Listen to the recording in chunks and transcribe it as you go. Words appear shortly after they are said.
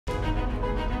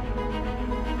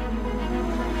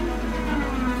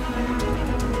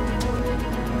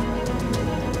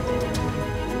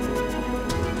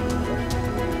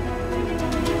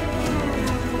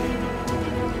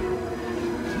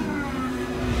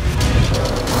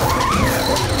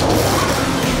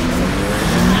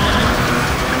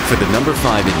For the number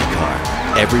 5 Indy car,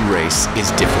 every race is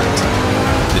different.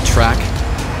 The track,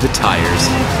 the tires,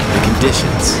 the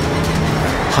conditions.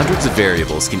 Hundreds of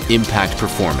variables can impact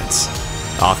performance,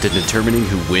 often determining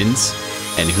who wins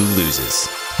and who loses.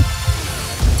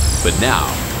 But now,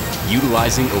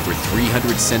 utilizing over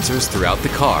 300 sensors throughout the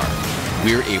car,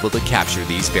 we're able to capture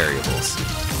these variables.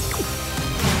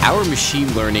 Our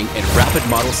machine learning and rapid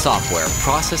model software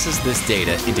processes this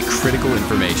data into critical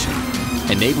information,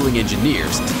 enabling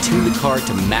engineers to tune the car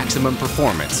to maximum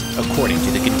performance according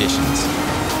to the conditions.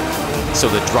 So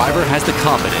the driver has the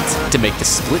confidence to make the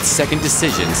split-second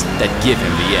decisions that give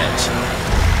him the edge.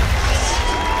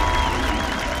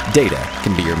 Data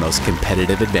can be your most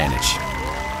competitive advantage.